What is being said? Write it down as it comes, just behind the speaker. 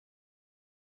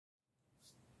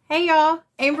Hey y'all,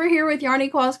 Amber here with Yarn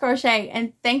Equals Crochet,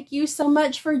 and thank you so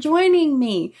much for joining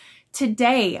me.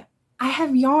 Today, I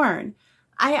have yarn.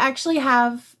 I actually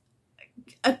have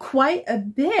quite a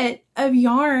bit of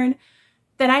yarn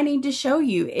that I need to show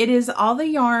you. It is all the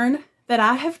yarn that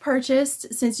I have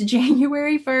purchased since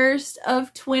January 1st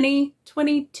of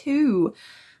 2022.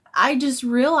 I just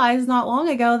realized not long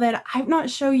ago that I've not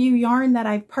shown you yarn that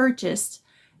I've purchased.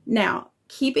 Now,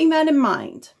 keeping that in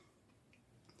mind,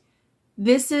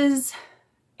 this is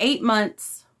 8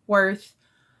 months worth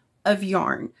of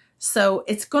yarn. So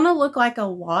it's going to look like a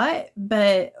lot,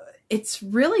 but it's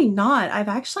really not. I've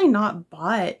actually not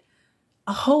bought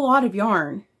a whole lot of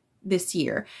yarn this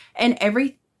year. And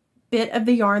every bit of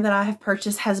the yarn that I have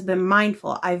purchased has been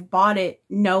mindful. I've bought it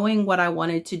knowing what I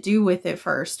wanted to do with it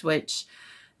first, which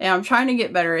I'm trying to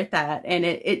get better at that. And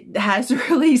it has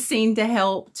really seemed to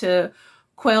help to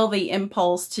quell the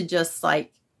impulse to just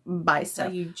like buy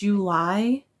stuff.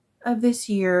 July of this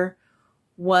year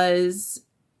was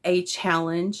a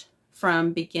challenge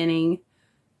from beginning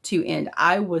to end.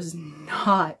 I was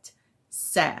not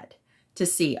sad to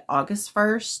see August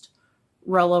 1st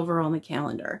roll over on the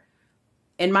calendar.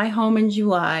 In my home in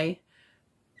July,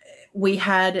 we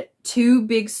had 2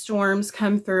 big storms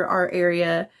come through our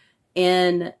area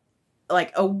in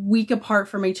like a week apart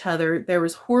from each other. There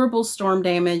was horrible storm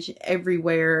damage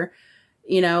everywhere.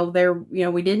 We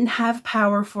didn't have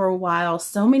power for a while.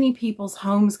 So many people's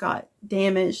homes got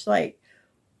damaged. Like,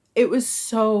 it was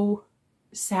so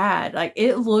sad. Like,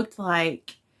 it looked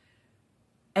like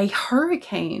a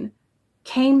hurricane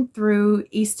came through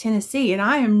East Tennessee. And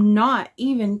I am not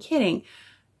even kidding.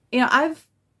 I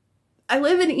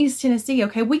live in East Tennessee.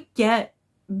 Okay, we get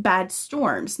bad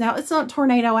storms. Now, it's not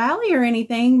Tornado Alley or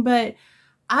anything, but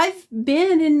I've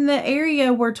been in the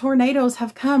area where tornadoes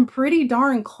have come pretty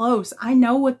darn close. I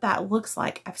know what that looks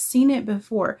like. I've seen it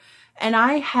before. And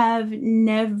I have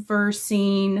never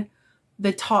seen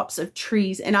the tops of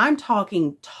trees, and I'm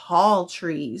talking tall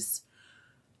trees,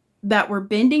 that were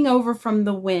bending over from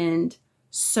the wind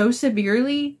so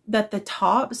severely that the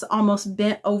tops almost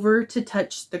bent over to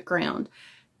touch the ground.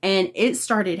 And it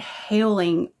started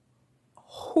hailing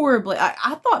horribly.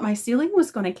 I thought my ceiling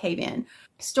was going to cave in.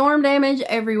 Storm damage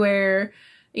everywhere.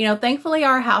 Thankfully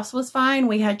our house was fine.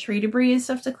 We had tree debris and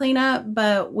stuff to clean up,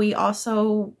 but we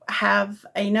also have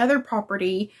another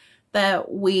property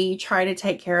that we try to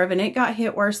take care of, and it got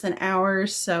hit worse than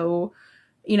ours. So,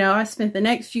 I spent the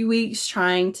next few weeks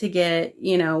trying to get,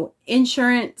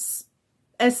 insurance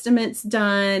estimates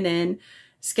done, and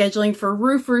scheduling for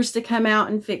roofers to come out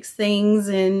and fix things,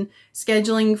 and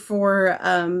scheduling for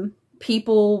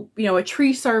people, a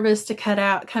tree service to come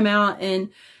out and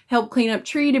help clean up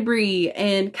tree debris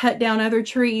and cut down other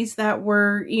trees that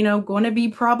were, going to be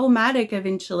problematic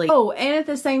eventually. Oh, and at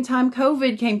the same time,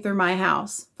 COVID came through my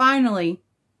house. Finally.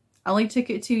 Only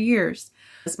took it 2 years.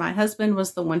 My husband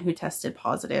was the one who tested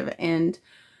positive, and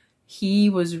he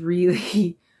was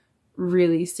really,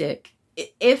 really sick.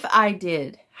 If I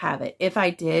did have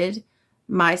it,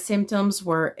 my symptoms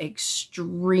were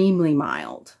extremely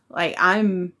mild. Like,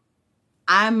 I'm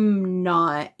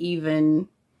not even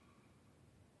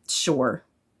sure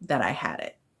that I had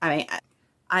it. I mean,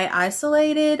 I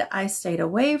isolated, I stayed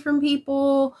away from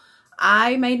people.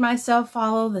 I made myself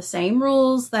follow the same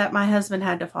rules that my husband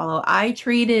had to follow. I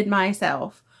treated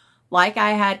myself like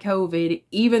I had COVID,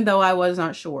 even though I was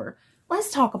not sure.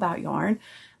 Let's talk about yarn.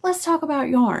 Let's talk about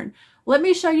yarn. Let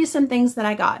me show you some things that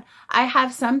I got. I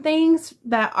have some things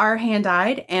that are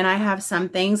hand-dyed, and I have some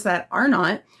things that are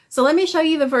not. So let me show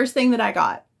you the first thing that I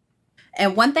got.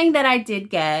 And one thing that I did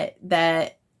get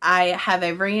that I have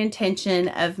every intention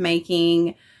of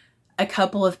making a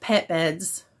couple of pet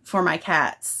beds for my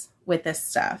cats with this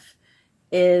stuff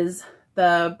is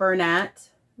the Bernat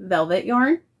velvet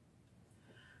yarn.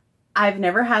 I've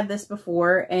never had this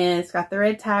before, and it's got the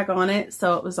red tag on it,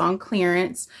 so it was on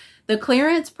clearance. The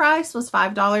clearance price was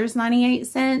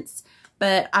 $5.98,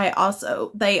 but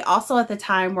they also at the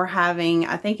time were having,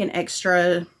 I think, an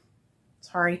extra,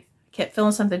 sorry, I kept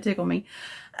feeling something tickle me.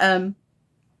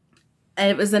 And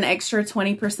it was an extra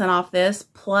 20% off this,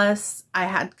 plus I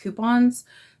had coupons.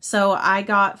 So I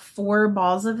got 4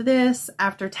 balls of this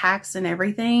after tax and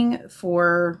everything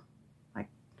for like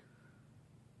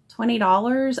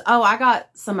 $20. Oh, I got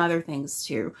some other things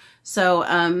too. So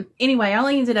anyway, I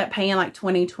only ended up paying like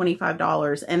 $20,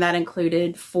 $25, and that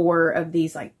included 4 of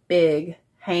these like big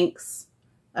hanks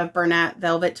of Bernat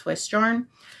velvet twist yarn.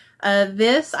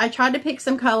 This, I tried to pick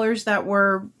some colors that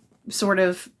were sort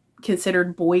of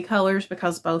considered boy colors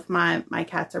because both my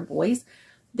cats are boys.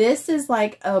 This is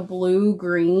like a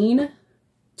blue-green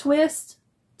twist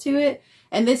to it,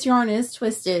 And this yarn is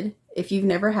twisted if you've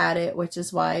never had it, which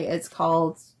is why it's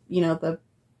called, you know, the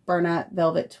Bernat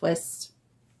Velvet Twist.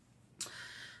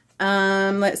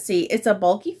 Let's see. It's a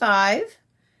bulky 5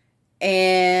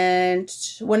 and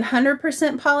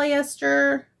 100%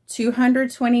 polyester,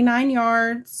 229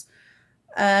 yards,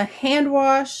 hand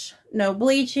wash, no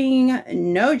bleaching,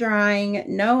 no drying,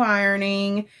 no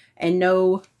ironing, and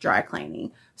no dry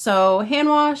cleaning. So hand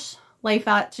wash, lay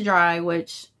flat to dry,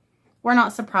 which we're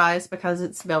not surprised because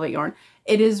it's velvet yarn.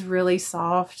 It is really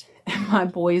soft and my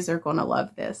boys are going to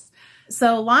love this.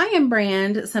 So Lion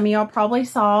Brand, some of y'all probably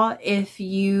saw if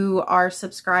you are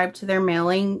subscribed to their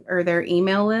mailing or their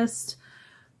email list,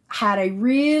 had a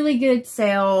really good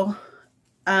sale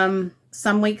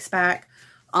some weeks back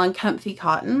on comfy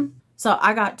cotton. So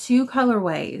I got 2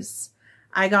 colorways.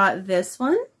 I got this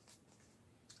one,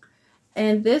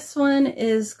 and this one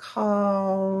is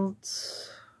called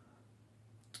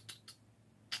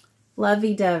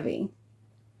Lovey Dovey,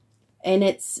 and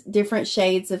it's different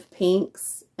shades of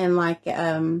pinks and like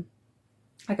a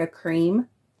cream.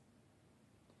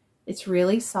 It's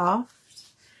really soft.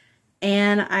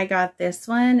 And I got this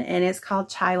one, and it's called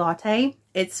Chai Latte.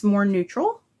 It's more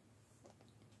neutral,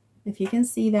 if you can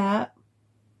see that.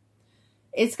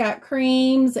 It's got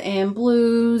creams and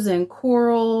blues and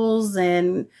corals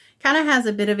and kind of has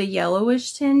a bit of a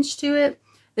yellowish tinge to it.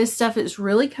 This stuff is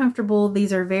really comfortable.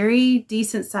 These are very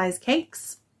decent sized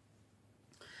cakes.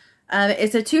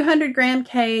 It's a 200 gram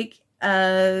cake,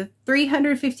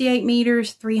 358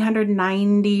 meters,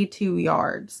 392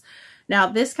 yards. Now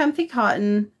this comfy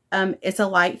cotton, it's a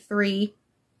light 3.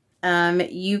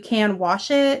 You can wash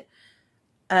it,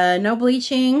 no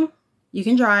bleaching, you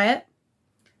can dry it,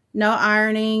 no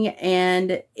ironing,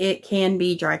 and it can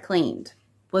be dry cleaned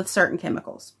with certain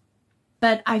chemicals.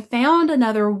 But I found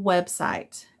another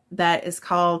website that is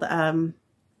called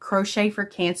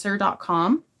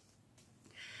crochetforcancer.com,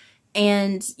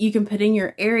 and you can put in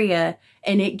your area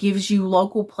and it gives you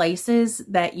local places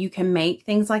that you can make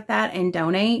things like that and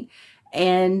donate.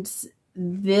 And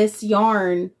this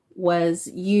yarn was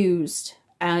used.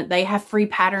 They have free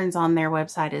patterns on their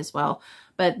website as well,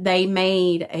 but they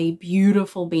made a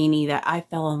beautiful beanie that I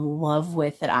fell in love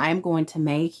with that I'm going to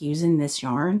make using this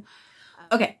yarn.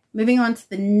 Okay, moving on to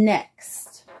the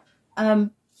next.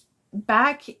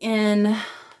 Back in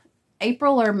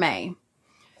April or May,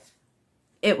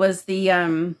 it was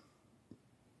the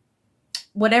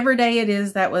whatever day it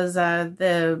is that was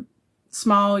the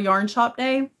small yarn shop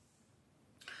day.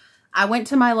 I went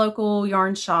to my local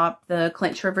yarn shop, the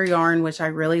Clinch River Yarn, which I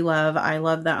really love. I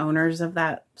love the owners of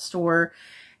that store.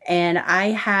 And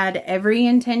I had every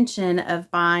intention of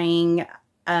buying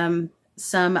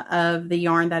some of the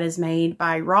yarn that is made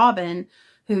by Robin,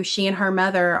 who she and her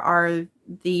mother are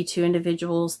the 2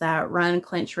 individuals that run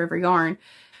Clinch River Yarn.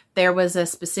 There was a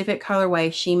specific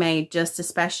colorway she made just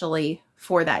especially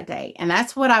for that day. And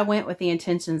that's what I went with the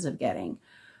intentions of getting.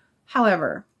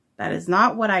 However, that is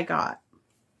not what I got.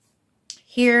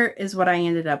 Here is what I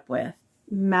ended up with.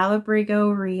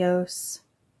 Malabrigo Rios.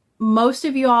 Most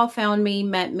of you all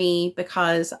met me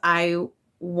because I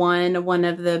won one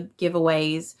of the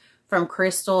giveaways from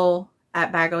Crystal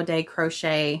at Bag O' Day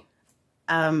Crochet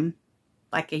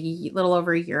like a little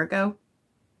over a year ago.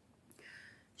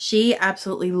 She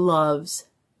absolutely loves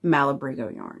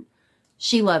Malabrigo yarn.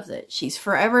 She loves it. She's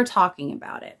forever talking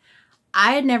about it.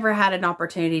 I had never had an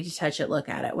opportunity to touch it, look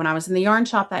at it. When I was in the yarn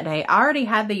shop that day, I already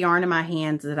had the yarn in my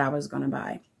hands that I was going to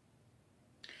buy.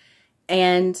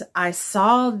 And I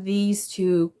saw these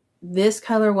 2, this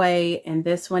colorway and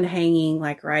this one hanging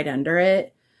like right under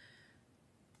it.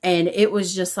 And it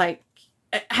was just like,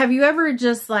 have you ever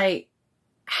just like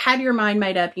had your mind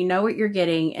made up, you know what you're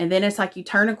getting, and then it's like you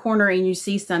turn a corner and you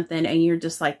see something and you're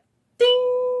just like, ding.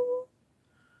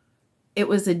 It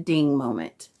was a ding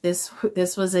moment. This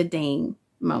was a ding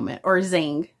moment, or a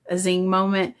zing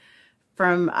moment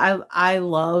from, I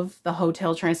love the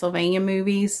Hotel Transylvania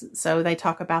movies. So they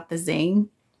talk about the zing.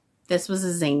 This was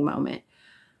a zing moment.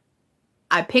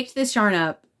 I picked this yarn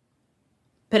up,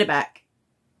 put it back,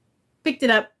 picked it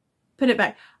up, put it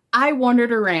back. I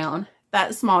wandered around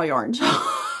that small yarn shop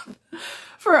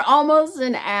for almost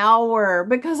an hour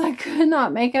because I could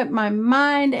not make up my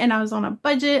mind and I was on a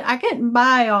budget. I couldn't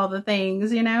buy all the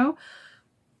things, you know.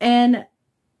 And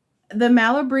the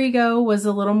Malabrigo was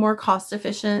a little more cost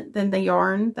efficient than the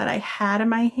yarn that I had in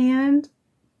my hand.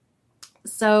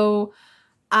 So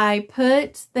I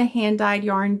put the hand dyed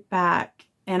yarn back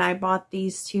and I bought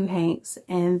these 2 hanks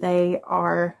and they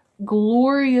are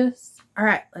glorious. All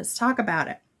right, let's talk about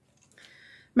it.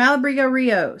 Malabrigo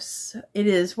Rios. It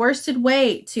is worsted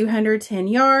weight, 210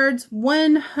 yards,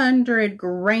 100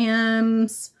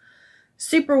 grams.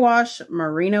 Superwash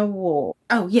merino wool.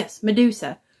 Oh yes,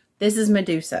 Medusa. This is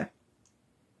Medusa.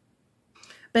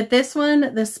 But this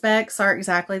one, the specs are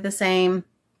exactly the same.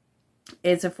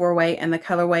 It's a 4-way, and the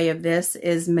colorway of this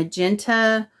is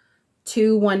Magenta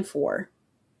 214.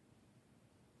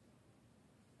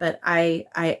 But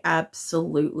I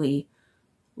absolutely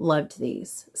loved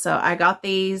these. So I got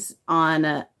these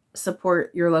on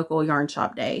Support Your Local Yarn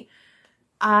Shop Day.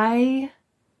 I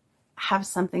have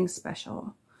something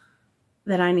special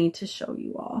that I need to show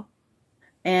you all.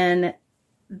 And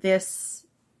this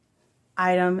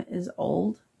item is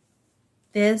old.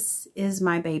 This is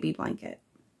my baby blanket.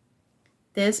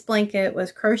 This blanket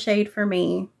was crocheted for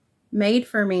me, made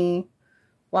for me,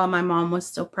 while my mom was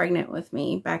still pregnant with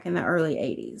me back in the early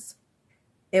 80s.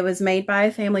 It was made by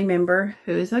a family member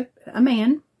who is a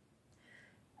man.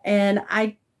 And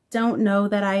I don't know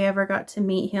that I ever got to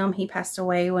meet him. He passed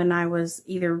away when I was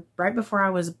either right before I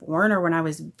was born or when I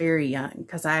was very young,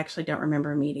 because I actually don't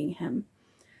remember meeting him.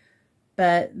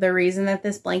 But the reason that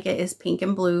this blanket is pink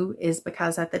and blue is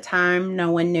because at the time,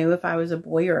 no one knew if I was a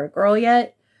boy or a girl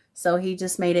yet. So he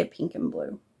just made it pink and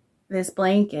blue. This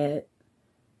blanket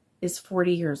is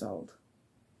 40 years old.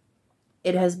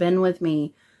 It has been with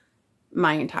me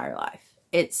my entire life.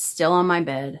 It's still on my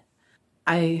bed.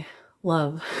 I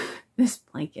love this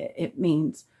blanket. It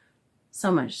means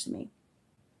so much to me.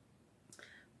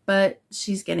 But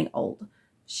she's getting old.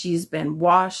 She's been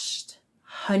washed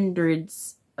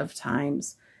hundreds of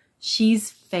times. She's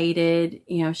faded.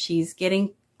 You know, she's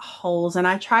getting holes, and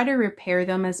I try to repair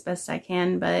them as best I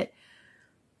can, but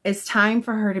it's time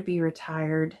for her to be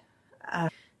retired.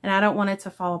 And I don't want it to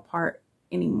fall apart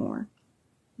any more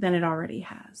than it already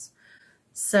has.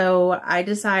 So I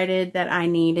decided that I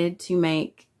needed to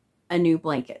make a new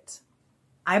blanket.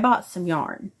 I bought some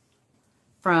yarn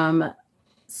from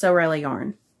Sorella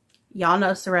Yarn. Y'all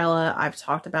know Sorella. I've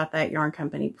talked about that yarn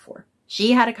company before.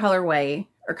 She had a colorway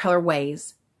or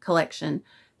colorways collection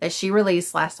that she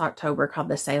released last October called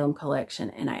the Salem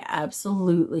Collection, and I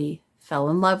absolutely fell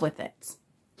in love with it.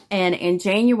 And in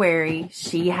January,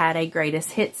 she had a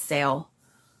greatest hits sale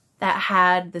that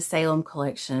had the Salem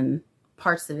Collection,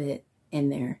 parts of it in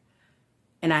there.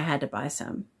 And I had to buy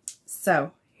some.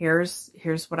 So here's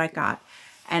what I got.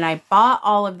 And I bought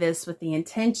all of this with the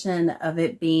intention of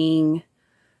it being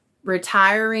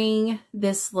retiring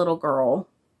this little girl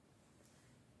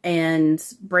and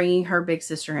bringing her big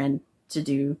sister in to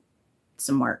do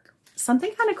some work.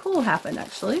 Something kind of cool happened,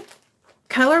 actually.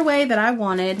 Colorway that I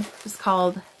wanted was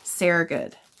called Sarah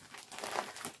Good.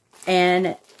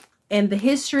 And in the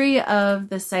history of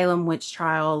the Salem witch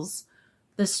trials,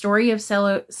 the story of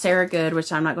Sarah Good,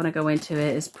 which I'm not going to go into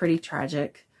it, is pretty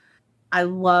tragic. I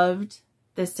loved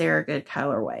the Sarah Good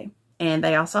colorway. And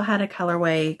they also had a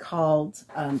colorway called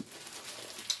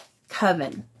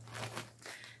Coven.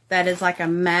 That is like a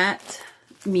matte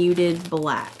muted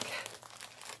black.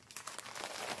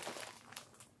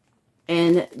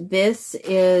 And this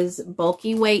is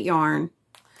bulky weight yarn.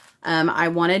 I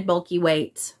wanted bulky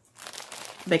weight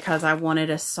because I wanted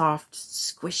a soft,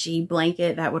 squishy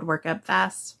blanket that would work up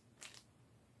fast.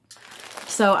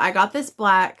 So I got this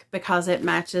black because it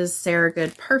matches Sarah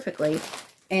Good perfectly.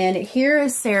 And here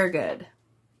is Sarah Good.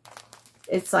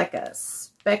 It's like a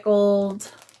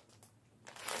speckled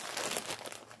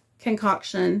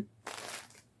concoction.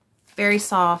 Very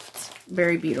soft,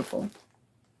 very beautiful.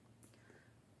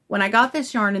 When I got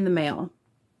this yarn in the mail,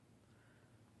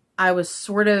 I was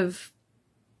sort of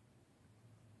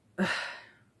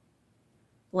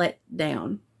let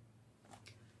down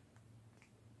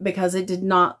because it did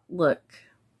not look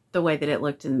the way that it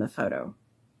looked in the photo.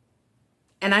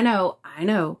 And I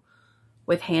know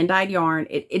with hand-dyed yarn,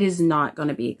 it is not going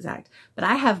to be exact. But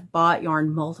I have bought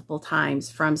yarn multiple times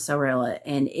from Sorella,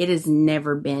 and it has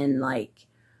never been like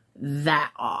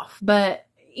that off. But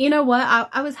you know what?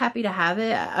 I was happy to have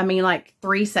it. I mean, like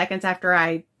 3 seconds after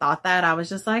I thought that, I was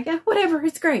just like, yeah, whatever,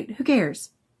 it's great. Who cares?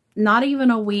 Not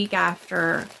even a week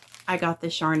after I got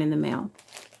this yarn in the mail,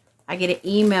 I get an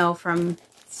email from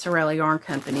Sorella Yarn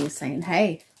Company saying,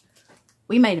 hey,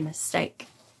 we made a mistake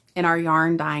in our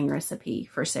yarn dyeing recipe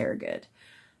for Sarah Good.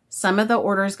 Some of the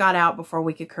orders got out before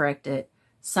we could correct it.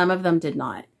 Some of them did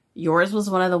not. Yours was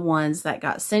one of the ones that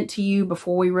got sent to you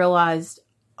before we realized,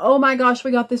 oh my gosh,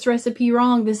 we got this recipe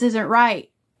wrong. This isn't right.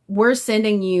 We're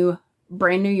sending you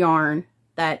brand new yarn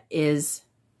that is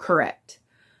correct.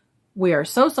 We are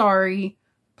so sorry.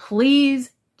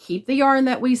 Please keep the yarn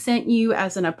that we sent you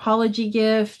as an apology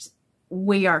gift.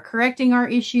 We are correcting our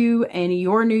issue and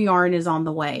your new yarn is on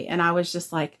the way. And I was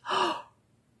just like, oh,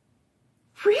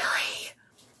 really?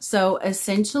 So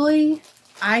essentially,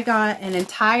 I got an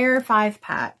entire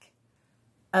 5-pack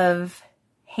of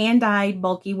hand-dyed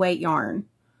bulky weight yarn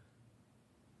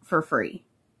for free.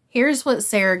 Here's what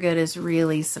Sarah Good is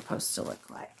really supposed to look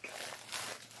like.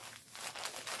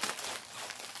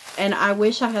 And I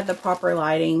wish I had the proper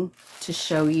lighting to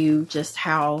show you just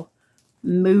how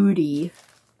moody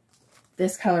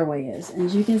this colorway is. And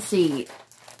as you can see,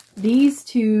 these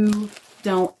two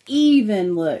don't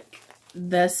even look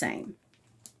the same.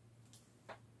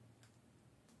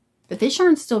 But this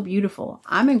yarn's still beautiful.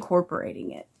 I'm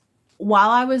incorporating it.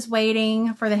 While I was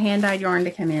waiting for the hand-dyed yarn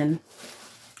to come in,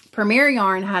 Premier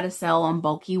Yarn had a sale on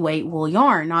bulky weight wool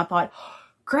yarn. And I thought,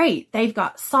 great, they've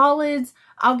got solids.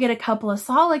 I'll get a couple of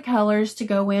solid colors to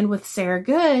go in with Sarah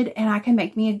Good, and I can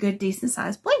make me a good, decent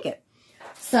sized blanket.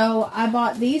 So I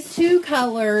bought these two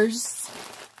colors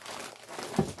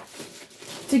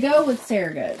to go with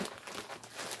Sarah Good.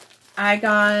 I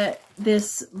got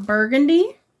this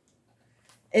burgundy.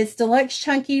 It's deluxe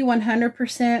chunky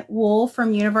 100% wool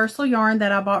from Universal Yarn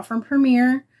that I bought from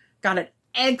Premier. Got an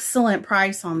excellent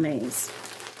price on these.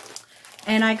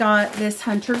 And I got this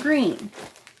hunter green.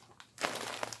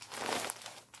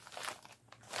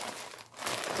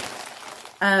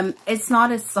 It's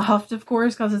not as soft, of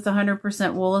course, because it's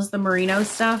 100% wool as the merino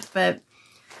stuff, but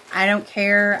I don't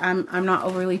care. I'm not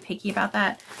overly picky about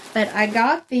that. But I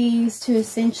got these to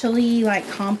essentially like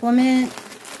complement,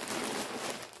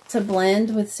 to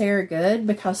blend with Sarah Good,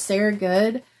 because Sarah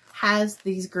Good has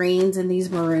these greens and these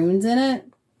maroons in it.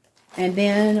 And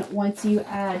then once you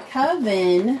add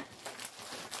Coven,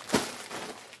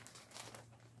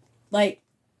 like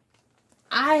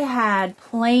I had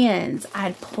plans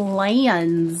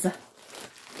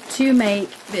to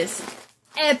make this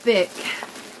epic,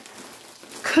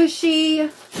 cushy,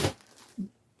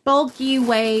 bulky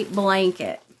weight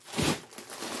blanket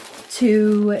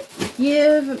to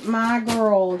give my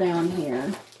girl down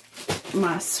here,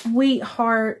 my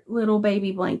sweetheart little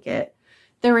baby blanket,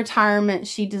 the retirement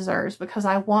she deserves, because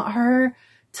I want her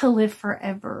to live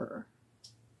forever.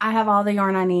 I have all the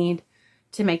yarn I need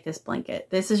to make this blanket.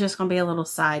 This is just going to be a little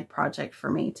side project for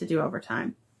me to do over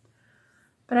time.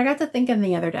 But I got to thinking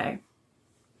the other day,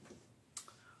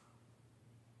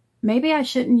 maybe I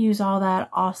shouldn't use all that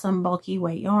awesome bulky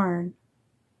weight yarn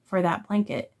for that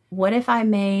blanket. What if I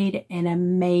made an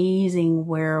amazing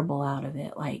wearable out of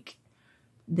it? Like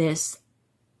this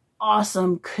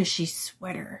awesome cushy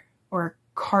sweater or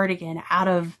cardigan out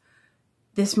of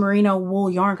this merino wool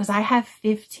yarn, because I have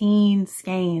 15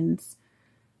 skeins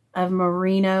of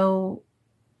merino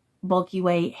bulky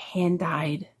weight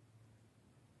hand-dyed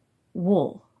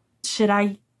wool. Should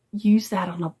I use that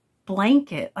on a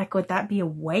blanket? Like, would that be a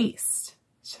waste?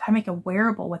 Should I make a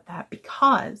wearable with that?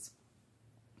 Because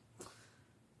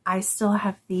I still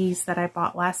have these that I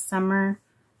bought last summer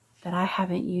that I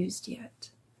haven't used yet.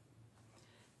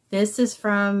 This is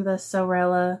from the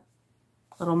Sorella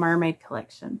Little Mermaid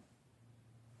collection.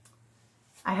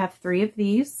 I have 3 of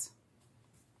these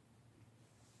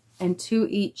and 2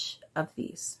 each of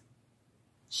these.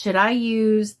 Should I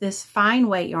use this fine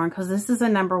weight yarn? Because this is a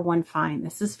 #1 fine.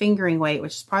 This is fingering weight,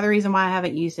 which is part of the reason why I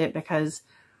haven't used it, because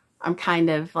I'm kind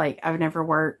of like, I've never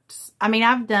worked. I mean,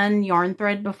 I've done yarn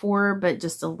thread before, but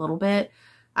just a little bit.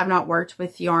 I've not worked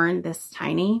with yarn this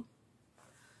tiny.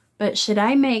 But should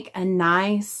I make a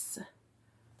nice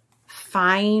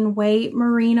fine weight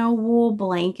merino wool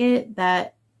blanket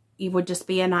that it would just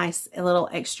be a nice little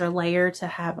extra layer to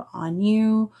have on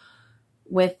you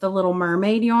with the Little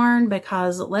Mermaid yarn?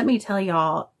 Because let me tell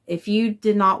y'all, if you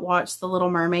did not watch the Little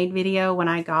Mermaid video when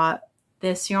I got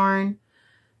this yarn,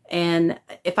 and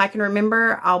if I can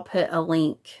remember, I'll put a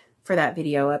link for that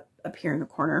video up here in the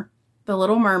corner. The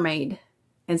Little Mermaid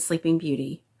and Sleeping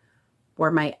Beauty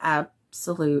were my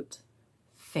absolute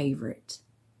favorite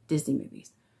Disney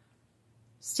movies.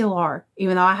 Still are.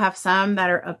 Even though I have some that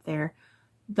are up there,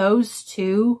 those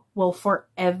two will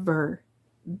forever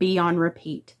be on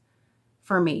repeat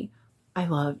for me. I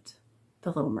loved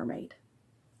The Little Mermaid.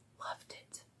 Loved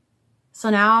it. So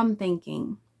now I'm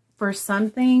thinking, for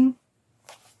something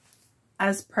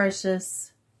as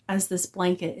precious as this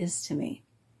blanket is to me,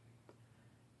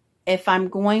 if I'm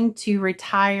going to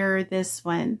retire this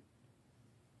one,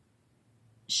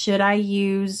 should I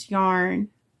use yarn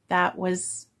that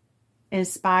was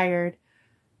inspired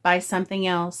by something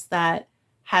else that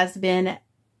has been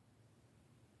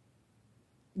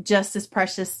just as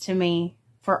precious to me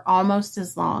for almost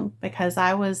as long? Because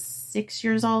I was 6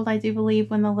 years old, I do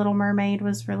believe, when The Little Mermaid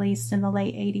was released in the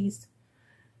late 80s.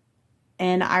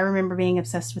 And I remember being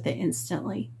obsessed with it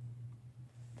instantly.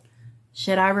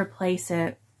 Should I replace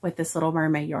it with this Little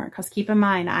Mermaid yarn? Because keep in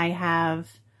mind, I have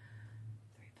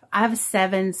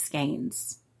 7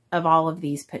 skeins of all of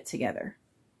these put together.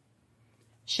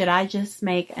 should I just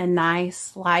make a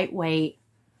nice, lightweight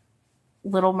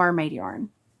Little Mermaid yarn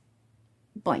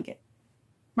blanket?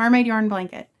 Mermaid yarn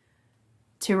blanket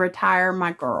to retire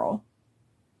my girl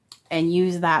and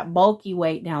use that bulky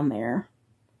weight down there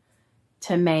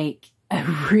to make a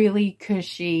really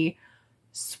cushy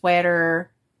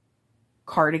sweater,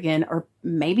 cardigan, or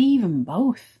maybe even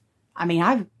both. I mean,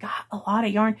 I've got a lot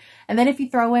of yarn. And then if you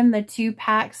throw in the 2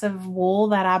 packs of wool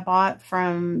that I bought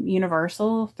from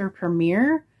Universal through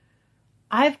Premier,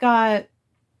 I've got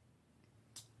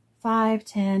 5,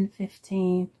 10,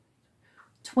 15,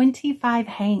 25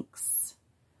 hanks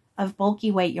of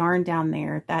bulky weight yarn down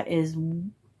there that is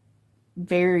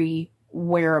very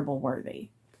wearable worthy.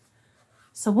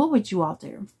 So what would you all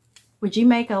do? Would you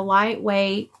make a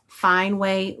lightweight, fine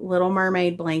weight Little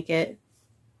Mermaid blanket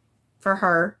for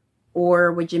her?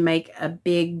 Or would you make a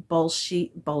big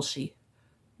bulky,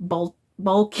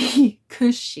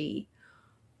 cushy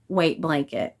weight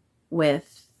blanket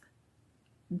with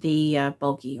the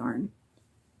bulky yarn?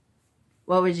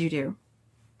 What would you do?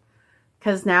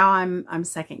 Because now I'm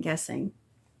second guessing.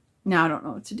 Now I don't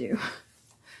know what to do.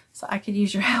 So I could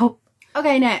use your help.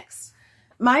 Okay, next.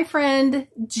 My friend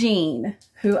Jean,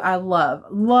 who I love.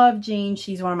 Love Jean.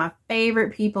 She's one of my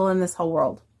favorite people in this whole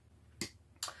world.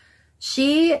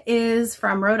 She is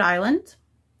from Rhode Island.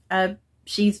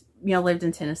 She's, lived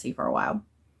in Tennessee for a while.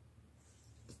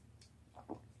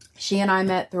 She and I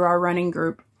met through our running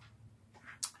group.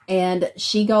 And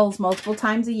she goes multiple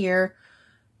times a year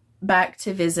back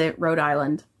to visit Rhode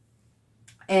Island.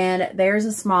 And there's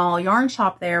a small yarn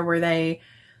shop there where they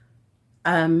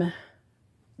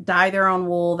dye their own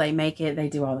wool. They make it. They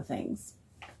do all the things.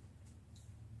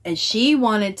 And she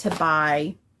wanted to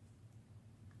buy...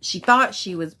 She thought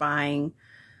she was buying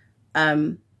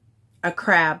a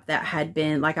crab that had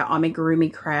been like an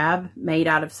amigurumi crab made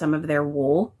out of some of their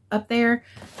wool up there.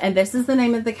 And this is the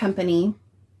name of the company,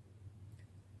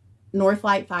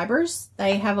 Northlight Fibers.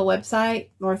 They have a website,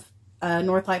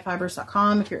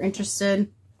 northlightfibers.com if you're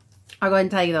interested. I'll go ahead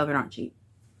and tell you though, they're not cheap.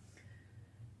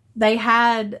 They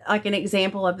had like an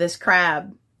example of this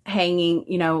crab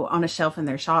hanging, on a shelf in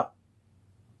their shop.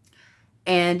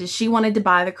 And she wanted to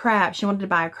buy the crab. She wanted to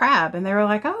buy a crab. And they were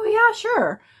like, oh, yeah,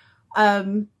 sure.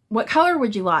 What color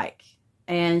would you like?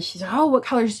 And she's like, oh, what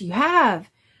colors do you have?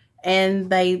 And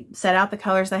they set out the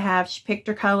colors they have. She picked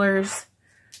her colors.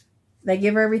 They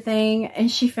give her everything.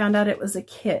 And she found out it was a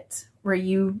kit where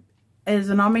you, as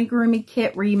an amigurumi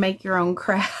kit where you make your own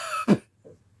crab.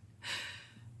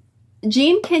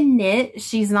 Jean can knit.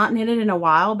 She's not knitted in a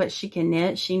while, but she can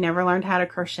knit. She never learned how to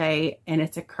crochet. And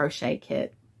it's a crochet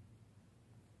kit.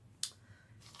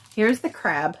 Here's the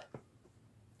crab.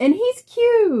 And he's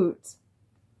cute.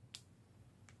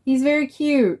 He's very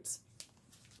cute.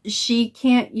 She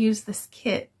can't use this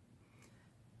kit.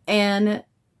 And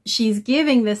she's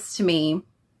giving this to me.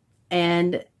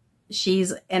 And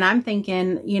I'm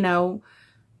thinking,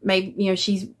 maybe,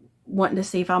 she's wanting to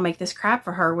see if I'll make this crab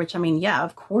for her. Which, I mean, yeah,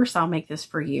 of course I'll make this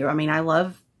for you. I mean, I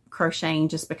love crocheting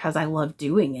just because I love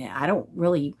doing it. I don't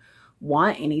really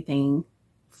want anything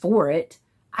for it.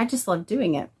 I just love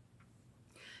doing it.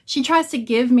 She tries to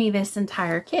give me this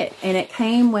entire kit, and it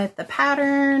came with the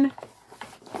pattern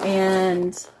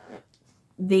and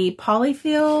the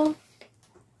polyfill.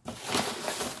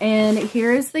 And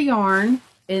here is the yarn,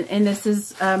 and this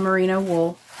is merino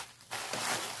wool.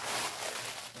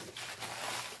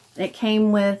 It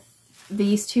came with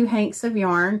these 2 hanks of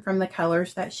yarn from the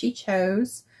colors that she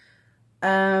chose.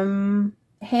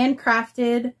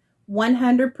 Handcrafted,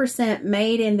 100%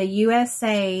 made in the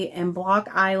USA in Block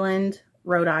Island,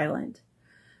 Rhode Island.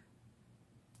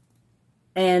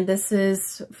 And this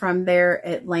is from their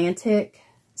Atlantic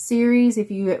series.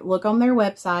 If you look on their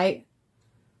website,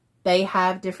 they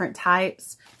have different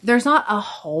types. There's not a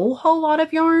whole lot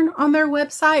of yarn on their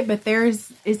website, but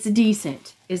it's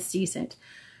decent. It's decent.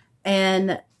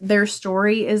 And their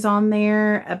story is on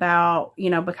there about,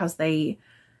 because they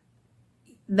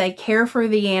care for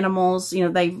the animals,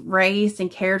 they've raised and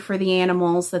cared for the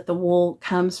animals that the wool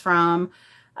comes from.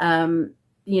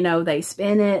 They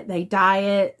spin it, they dye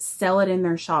it, sell it in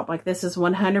their shop. Like, this is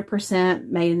 100%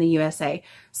 made in the USA.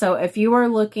 So if you are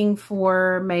looking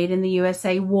for made in the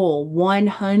USA wool,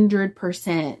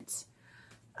 100%,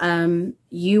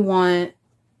 you want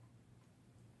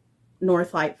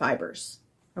Northlight Fibers.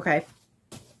 Okay.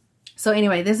 So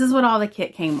anyway, this is what all the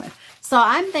kit came with. So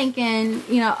I'm thinking,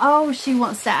 oh, she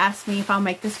wants to ask me if I'll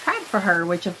make this crab for her,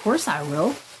 which of course I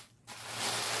will.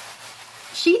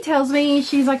 She tells me,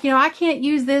 she's like, I can't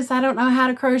use this. I don't know how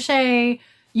to crochet.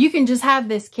 You can just have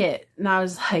this kit. And I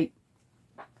was like,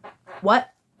 what?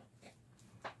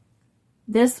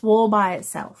 This wool by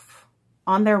itself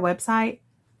on their website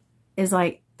is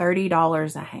like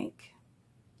 $30 a hank.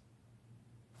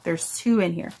 There's 2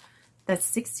 in here. That's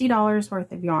 $60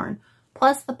 worth of yarn,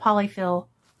 plus the polyfill,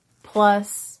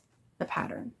 plus the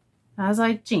pattern. And I was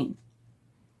like, Jean,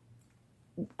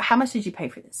 how much did you pay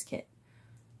for this kit?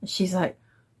 And she's like,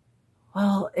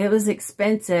 well, it was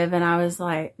expensive. And I was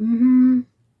like,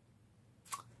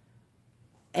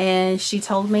 And she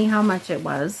told me how much it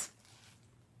was.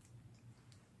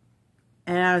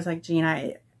 And I was like, Jean,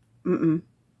 I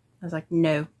was like,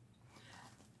 no.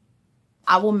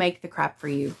 I will make the crab for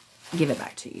you. Give it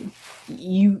back to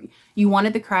you. You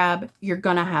wanted the crab. You're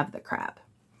going to have the crab.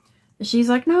 She's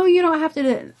like, no, you don't have to do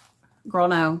it. Girl,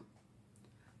 no.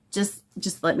 Just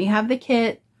let me have the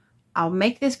kit. I'll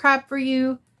make this crab for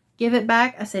you. Give it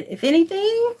back. I said, if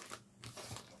anything,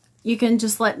 you can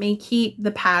just let me keep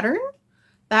the pattern.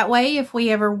 That way, if we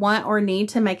ever want or need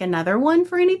to make another one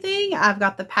for anything, I've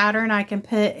got the pattern I can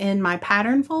put in my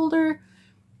pattern folder.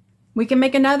 We can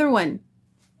make another one.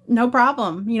 No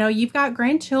problem. You know, you've got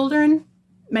grandchildren.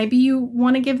 Maybe you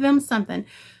want to give them something.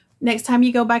 Next time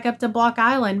you go back up to Block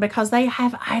Island, because they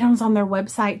have items on their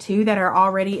website too that are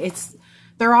already,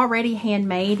 they're already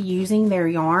handmade using their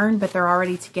yarn, but they're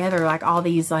already together. Like all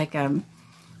these like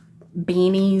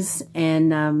beanies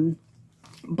and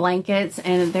blankets,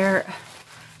 and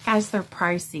guys, they're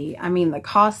pricey. I mean, the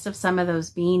cost of some of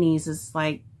those beanies is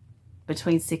like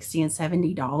between $60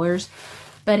 and $70,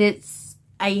 but it's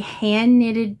a hand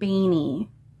knitted beanie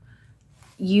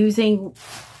using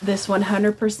this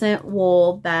 100%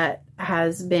 wool that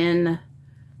has been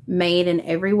made in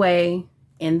every way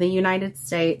in the United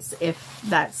States, if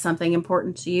that's something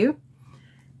important to you.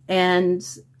 And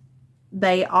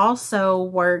they also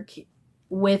work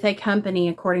with a company,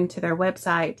 according to their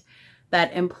website,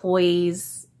 that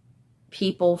employs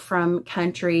people from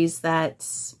countries that,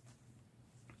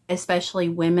 especially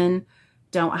women,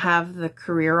 don't have the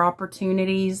career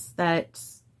opportunities that,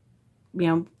 you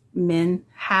know, men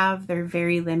have. They're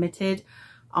very limited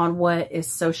on what is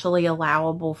socially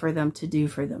allowable for them to do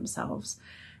for themselves.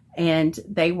 And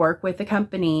they work with a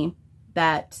company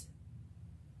that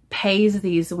pays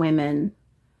these women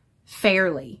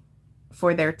fairly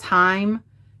for their time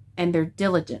and their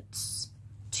diligence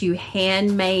to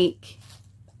hand make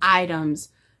items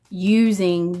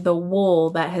using the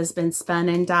wool that has been spun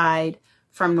and dyed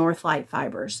from Northlight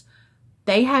Fibers.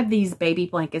 They have these baby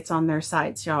blankets on their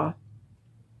sites, y'all.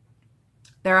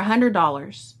 They're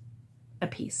 $100 a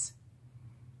piece,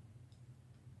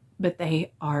 but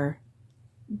they are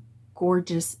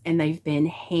gorgeous, and they've been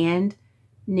hand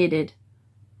knitted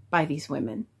by these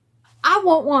women. I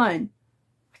want one.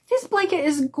 This blanket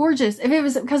is gorgeous. If it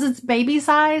was, because it's baby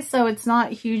size, so it's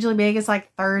not hugely big. It's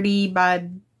like 30 by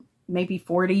maybe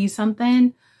 40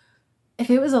 something. If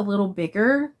it was a little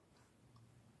bigger,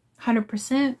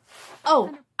 100%.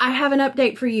 Oh, I have an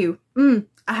update for you.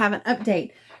 I have an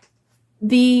update.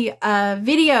 The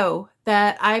video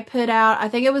that I put out, I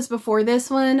think it was before this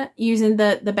one, using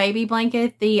the baby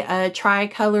blanket, the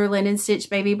tri-color linen stitch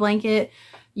baby blanket,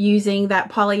 using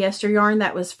that polyester yarn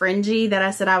that was fringy, that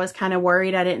I said I was kind of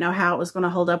worried. I didn't know how it was going to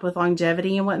hold up with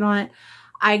longevity and whatnot.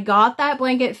 I got that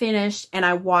blanket finished and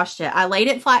I washed it. I laid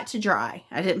it flat to dry.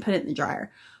 I didn't put it in the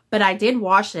dryer, but I did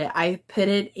wash it. I put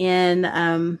it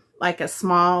in like a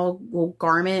small little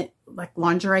garment, like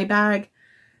lingerie bag,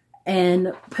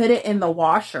 and put it in the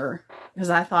washer because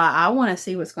I thought, I want to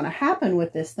see what's going to happen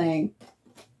with this thing.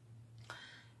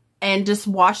 And just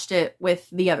washed it with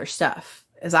the other stuff,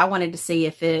 as I wanted to see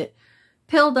if it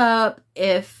peeled up,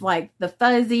 if like the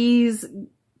fuzzies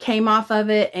came off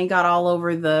of it and got all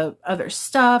over the other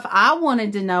stuff. I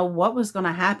wanted to know what was going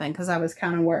to happen because I was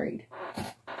kind of worried.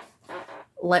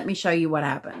 Let me show you what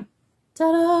happened.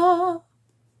 Ta-da!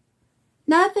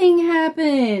 Nothing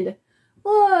happened.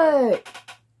 Look.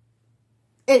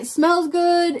 It smells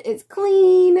good. It's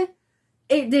clean.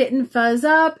 It didn't fuzz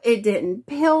up. It didn't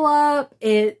peel up.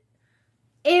 It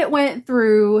went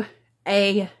through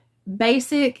a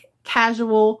basic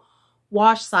casual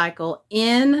wash cycle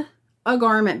in a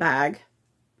garment bag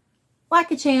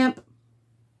like a champ.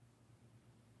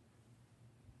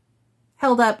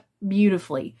 Held up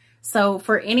beautifully. So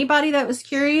for anybody that was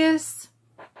curious,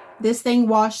 this thing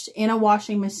washed in a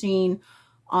washing machine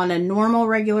on a normal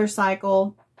regular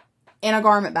cycle in a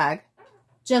garment bag.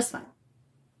 Just fine.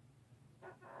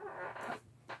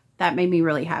 That made me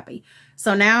really happy.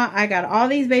 So now I got all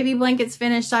these baby blankets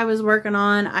finished I was working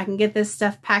on. I can get this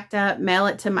stuff packed up, mail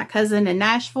it to my cousin in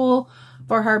Nashville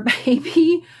for her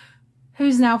baby,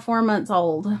 who's now 4 months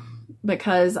old,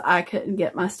 because I couldn't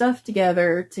get my stuff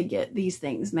together to get these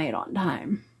things made on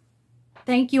time.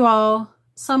 Thank you all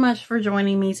so much for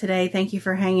joining me today. Thank you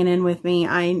for hanging in with me.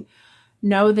 I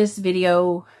know this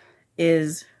video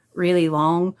is really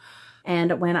long,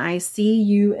 and when I see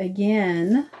you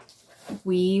again,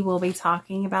 we will be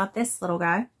talking about this little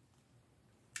guy.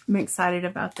 I'm excited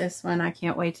about this one. I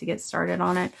can't wait to get started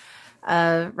on it.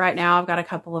 Right now I've got a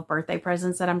couple of birthday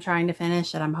presents that I'm trying to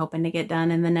finish that I'm hoping to get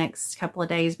done in the next couple of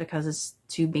days because it's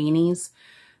 2 beanies.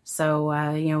 So,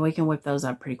 you know, we can whip those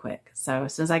up pretty quick. So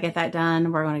as soon as I get that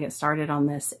done, we're going to get started on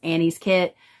this Annie's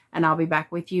kit, and I'll be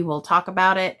back with you. We'll talk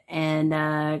about it and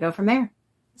go from there.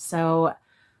 So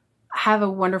have a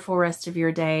wonderful rest of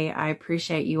your day. I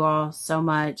appreciate you all so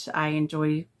much. I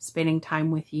enjoy spending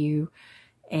time with you,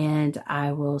 and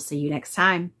I will see you next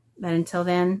time. But until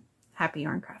then, happy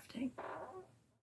yarn crafting.